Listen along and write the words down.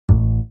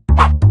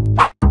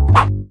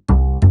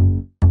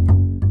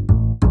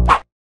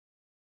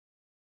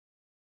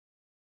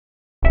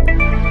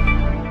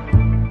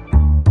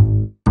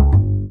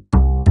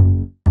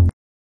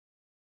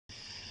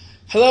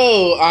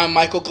Hello, I'm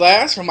Michael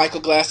Glass from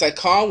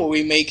michaelglass.com, where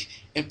we make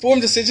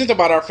informed decisions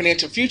about our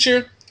financial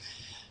future.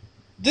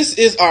 This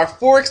is our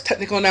Forex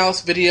technical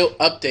analysis video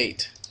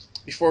update.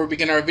 Before we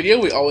begin our video,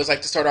 we always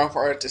like to start off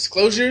our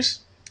disclosures.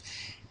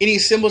 Any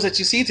symbols that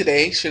you see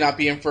today should not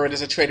be inferred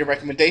as a trader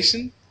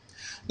recommendation.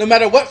 No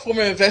matter what form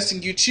of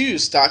investing you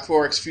choose, stock,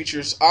 forex,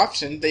 futures,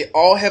 option, they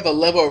all have a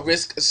level of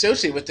risk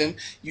associated with them.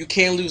 You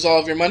can lose all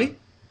of your money.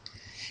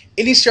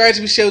 Any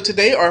strategies we show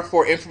today are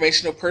for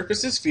informational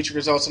purposes. Future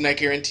results are not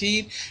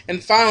guaranteed.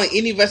 And finally,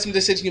 any investment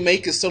decision you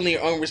make is solely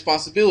your own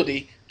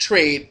responsibility.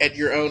 Trade at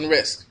your own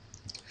risk.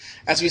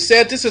 As we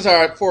said, this is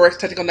our Forex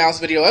technical analysis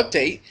video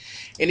update.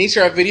 In each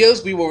of our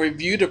videos, we will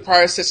review the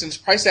prior session's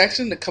price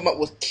action to come up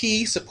with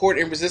key support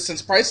and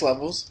resistance price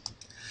levels.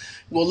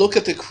 We'll look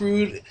at the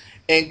crude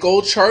and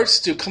gold charts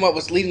to come up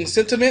with leading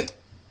sentiment.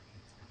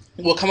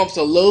 We'll come up with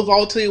a low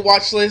volatility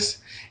watch list,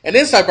 an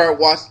inside bar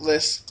watch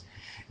list,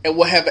 and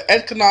we'll have an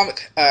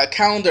economic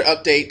calendar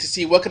update to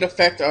see what could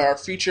affect our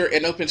future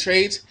and open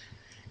trades.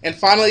 And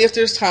finally, if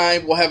there's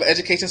time, we'll have an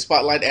education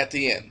spotlight at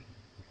the end.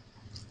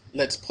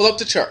 Let's pull up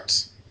the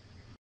charts.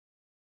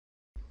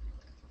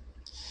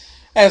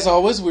 As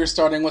always, we're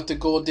starting with the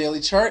gold daily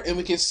chart, and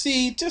we can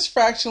see just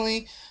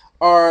fractionally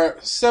our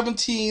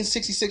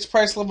 1766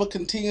 price level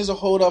continues to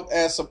hold up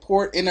as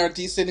support in our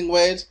descending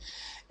wedge,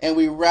 and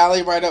we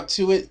rally right up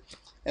to it.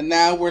 And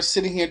now we're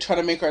sitting here trying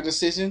to make our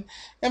decision.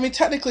 I mean,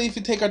 technically, if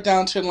you take our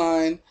downtrend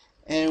line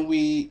and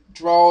we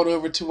draw it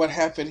over to what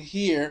happened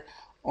here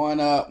on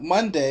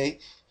Monday,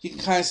 you can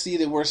kind of see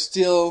that we're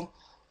still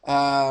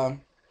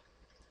in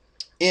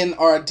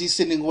our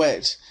descending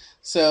wedge.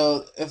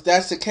 So if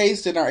that's the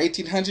case, then our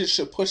 1800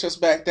 should push us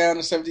back down to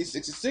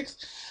 1766.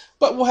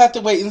 But we'll have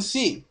to wait and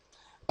see.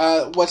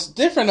 What's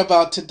different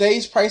about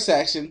today's price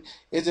action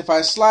is if I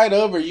slide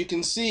over, you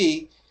can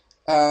see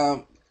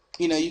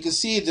you can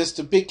see just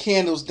the big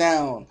candles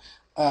down,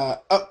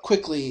 up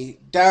quickly,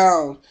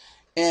 down.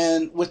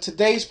 And with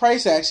today's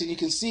price action, you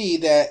can see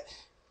that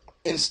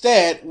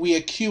instead we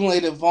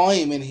accumulated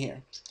volume in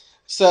here.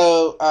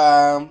 So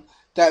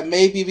that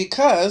may be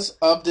because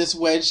of this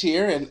wedge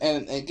here.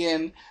 And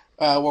again,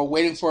 we're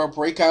waiting for a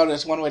breakout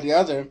as one way or the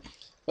other.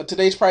 But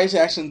today's price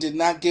action did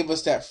not give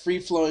us that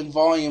free-flowing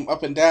volume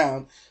up and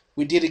down.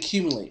 We did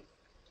accumulate.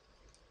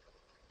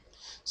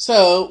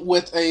 So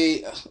with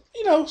a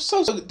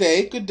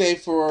good day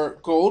for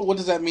gold. What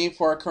does that mean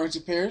for our currency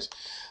pairs?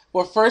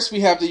 Well, first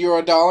we have the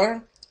euro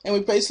dollar, and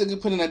we basically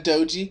put in a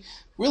doji,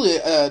 really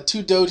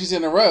two dojis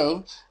in a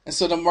row, and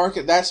so the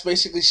market, that's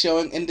basically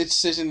showing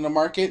indecision in the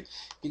market.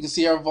 You can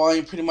see our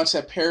volume pretty much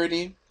at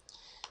parity.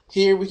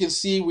 Here we can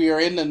see we are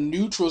in the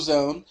neutral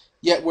zone,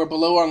 yet we're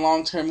below our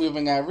long-term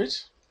moving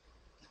average.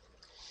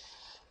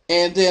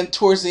 And then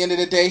towards the end of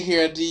the day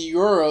here, the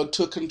euro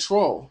took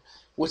control,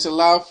 which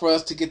allowed for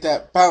us to get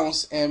that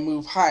bounce and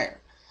move higher.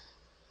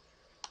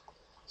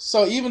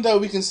 So even though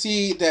we can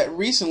see that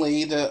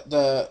recently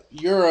the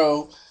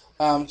euro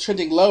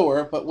trending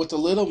lower, but with a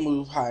little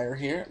move higher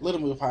here,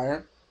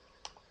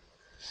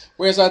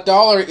 whereas our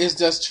dollar is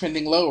just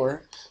trending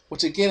lower,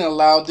 which again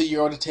allowed the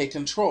euro to take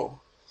control.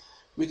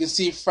 We can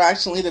see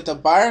fractionally that the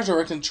buyers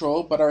are in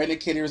control, but our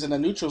indicator is in a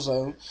neutral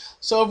zone.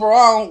 So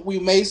overall, we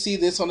may see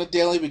this on the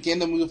daily begin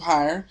to move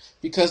higher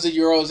because the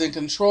euro is in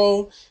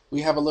control.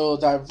 We have a little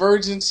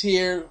divergence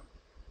here.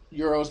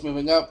 Euro is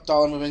moving up,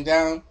 dollar moving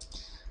down.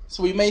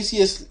 So we may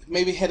see us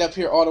maybe head up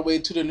here all the way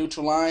to the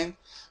neutral line.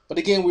 But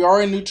again, we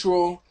are in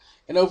neutral.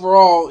 And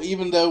overall,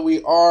 even though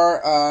we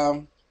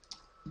are,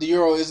 the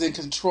euro is in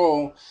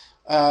control,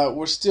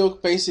 we're still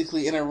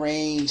basically in a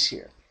range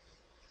here.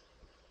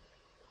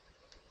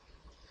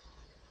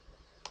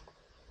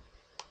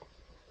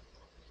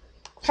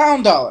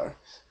 Pound dollar.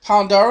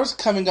 Pound dollar is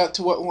coming up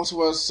to what once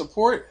was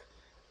support,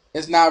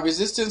 is now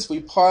resistance. We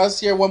paused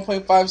here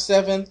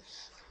 1.57,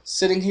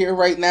 sitting here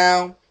right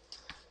now.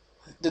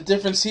 The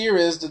difference here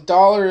is the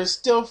dollar is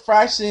still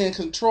fractionally in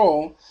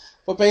control,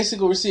 but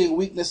basically we're seeing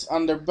weakness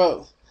under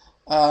both.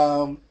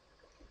 We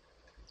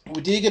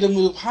did get a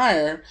move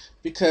higher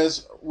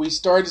because we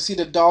started to see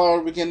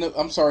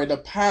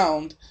the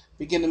pound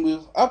begin to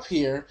move up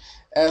here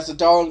as the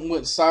dollar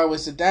went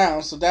sideways to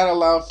down. So that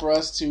allowed for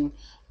us to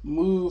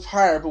move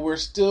higher, but we're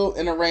still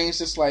in a range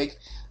just like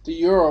the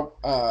euro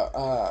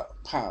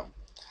pound.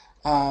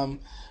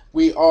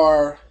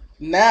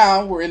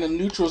 We're in a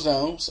neutral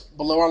zone,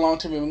 below our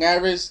long-term moving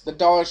average. The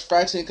dollar's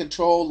fractionally in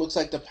control. Looks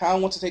like the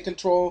pound wants to take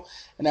control,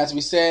 and as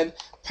we said,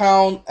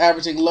 pound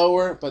averaging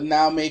lower, but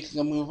now making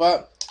a move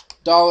up.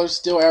 Dollar's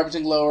still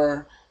averaging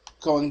lower,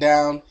 going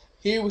down.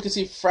 Here we can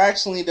see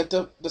fractionally that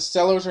the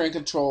sellers are in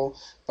control,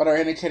 but our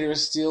indicator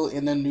is still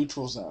in the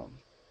neutral zone.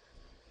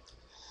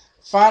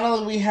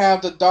 Finally, we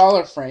have the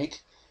dollar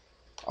franc.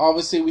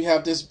 Obviously, we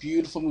have this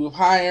beautiful move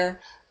higher.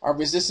 Our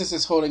resistance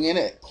is holding in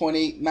at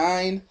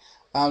 0.89.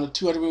 The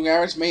 200 moving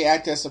average may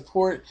act as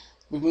support.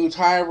 We've moved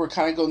higher. We're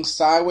kind of going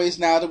sideways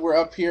now that we're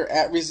up here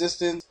at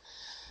resistance.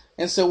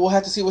 And so we'll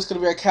have to see what's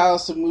going to be our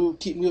catalyst to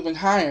keep moving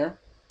higher.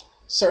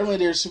 Certainly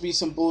there should be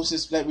some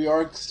bullishness that we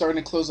are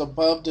starting to close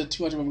above the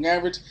 200 moving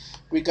average.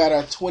 We got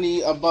a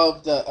 20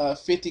 above the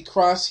 50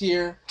 cross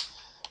here,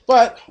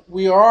 but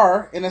we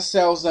are in a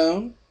sell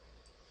zone.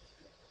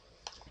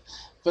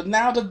 But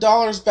now the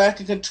dollar's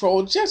back in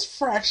control just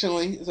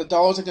fractionally. The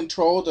dollar's in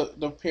control.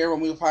 The pair will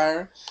move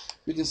higher.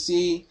 We can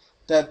see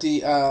that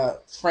the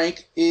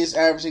franc is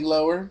averaging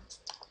lower,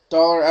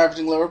 dollar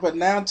averaging lower. But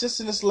now, just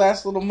in this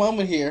last little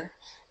moment here,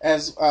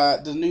 as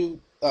the new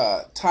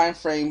time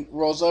frame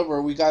rolls over,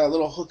 we got a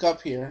little hook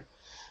up here.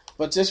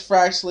 But just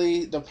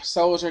fractionally, the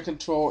sellers are in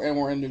control and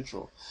we're in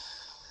neutral.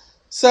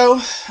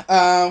 So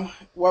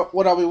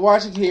what I'll be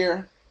watching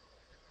here,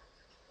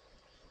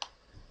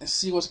 and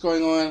see what's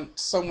going on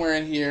somewhere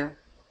in here.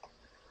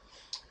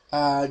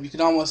 You can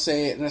almost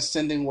say an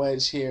ascending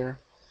wedge here.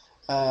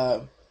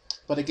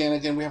 But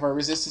again, we have our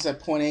resistance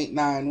at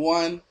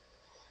 0.891.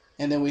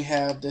 And then we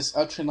have this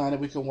uptrend line that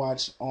we can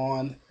watch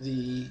on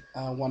the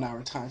 1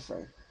 hour time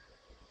frame.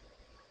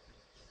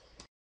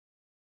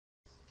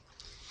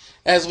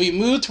 As we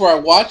move to our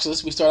watch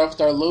list, we start off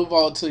with our low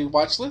volatility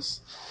watch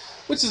list,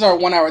 which is our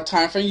 1 hour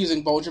time frame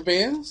using Bollinger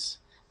Bands.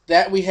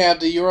 That we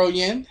have the Euro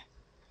Yen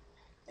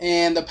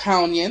and the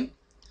Pound Yen.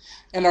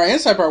 And our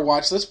inside bar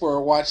watch list, we're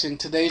watching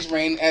today's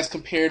rain as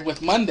compared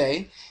with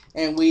Monday,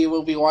 and we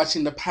will be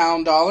watching the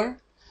Pound Dollar,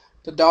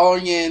 the Dollar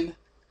Yen,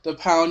 the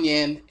Pound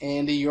Yen,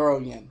 and the Euro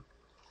Yen.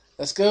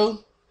 Let's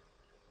go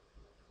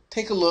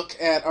take a look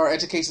at our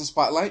education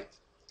spotlight.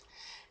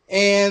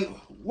 And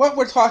what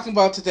we're talking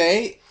about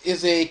today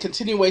is a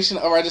continuation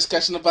of our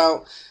discussion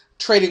about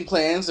trading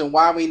plans and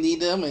why we need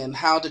them and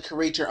how to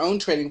create your own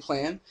trading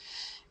plan.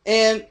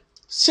 And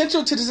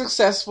central to the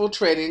successful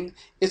trading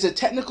is a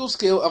technical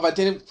skill of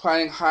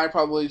identifying high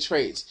probability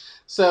trades.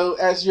 So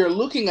as you're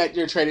looking at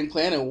your trading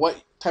plan and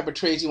what type of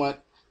trades you want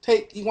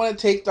to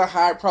take the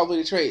high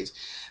probability trades.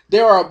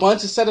 There are a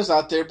bunch of setups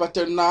out there, but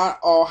they're not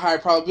all high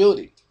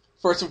probability.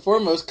 First and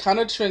foremost,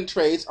 counter trend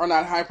trades are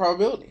not high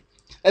probability.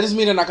 That doesn't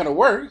mean they're not going to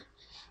work,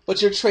 but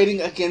you're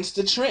trading against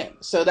the trend.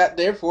 So that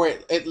therefore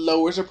it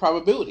lowers the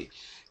probability.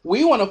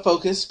 We want to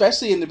focus,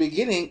 especially in the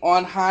beginning,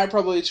 on high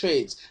probability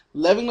trades,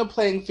 leveling the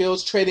playing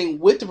fields, trading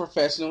with the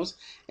professionals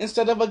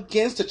instead of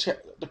against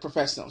the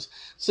professionals.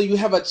 So you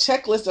have a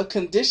checklist of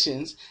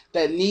conditions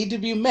that need to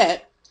be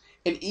met,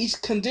 and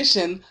each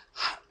condition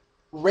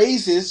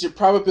raises your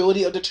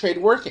probability of the trade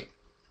working.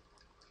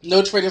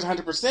 No trade is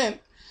 100%,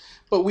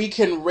 but we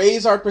can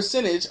raise our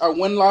percentage, our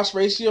win-loss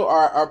ratio,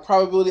 our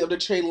probability of the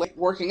trade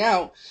working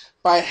out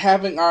by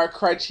having our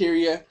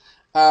criteria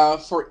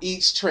for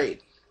each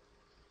trade.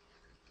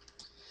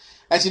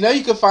 As you know,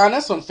 you can find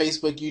us on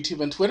Facebook,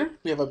 YouTube, and Twitter.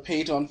 We have a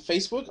page on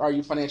Facebook, Are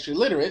You Financially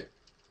Literate?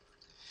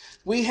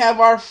 We have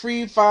our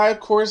free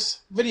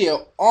 5-course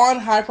video on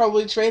high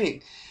probability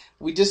trading.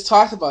 We just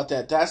talked about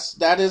that.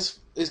 That is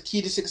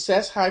key to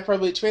success, high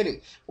probability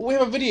trading. But we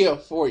have a video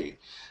for you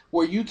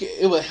where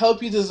it will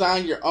help you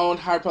design your own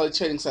high probability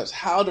trading setups,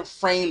 how to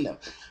frame them,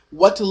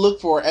 what to look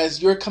for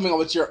as you're coming up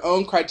with your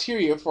own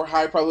criteria for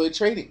high probability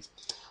trading.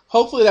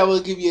 Hopefully that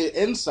will give you an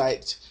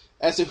insight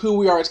as to who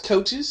we are as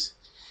coaches.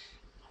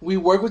 We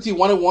work with you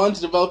one-on-one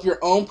to develop your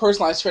own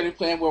personalized trading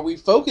plan where we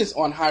focus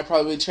on high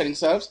probability trading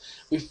setups.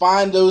 We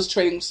find those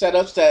trading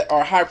setups that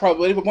are high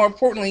probability, but more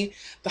importantly,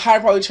 the high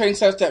probability trading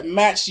setups that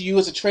match you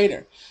as a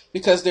trader.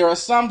 Because there are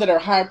some that are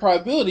high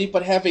probability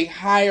but have a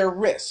higher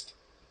risk.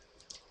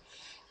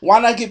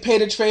 Why not get paid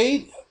to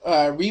trade?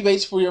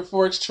 Rebates for your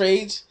forex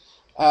trades.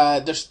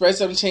 The spreads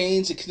don't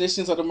change. The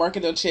conditions of the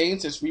market don't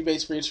change. There's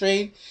rebates for your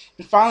trade.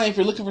 And finally, if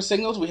you're looking for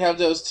signals, we have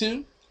those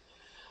too.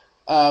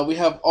 We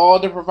have all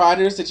the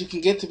providers that you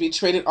can get to be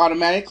traded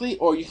automatically,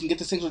 or you can get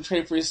the signal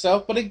traded for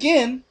yourself. But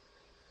again,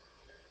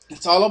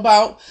 it's all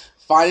about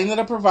finding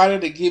a provider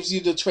that gives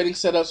you the trading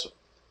setups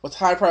with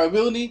high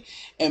probability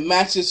and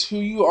matches who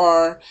you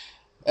are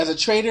as a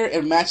trader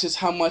and matches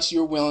how much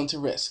you're willing to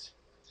risk.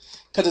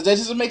 Because it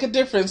doesn't make a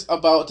difference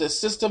about the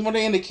system or the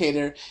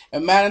indicator.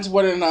 It matters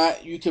whether or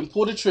not you can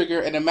pull the trigger,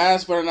 and it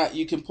matters whether or not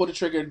you can pull the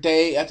trigger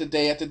day after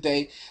day after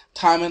day,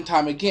 time and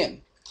time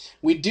again.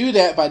 We do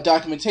that by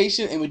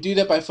documentation, and we do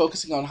that by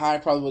focusing on high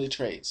probability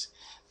trades.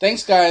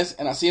 Thanks, guys,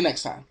 and I'll see you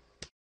next time.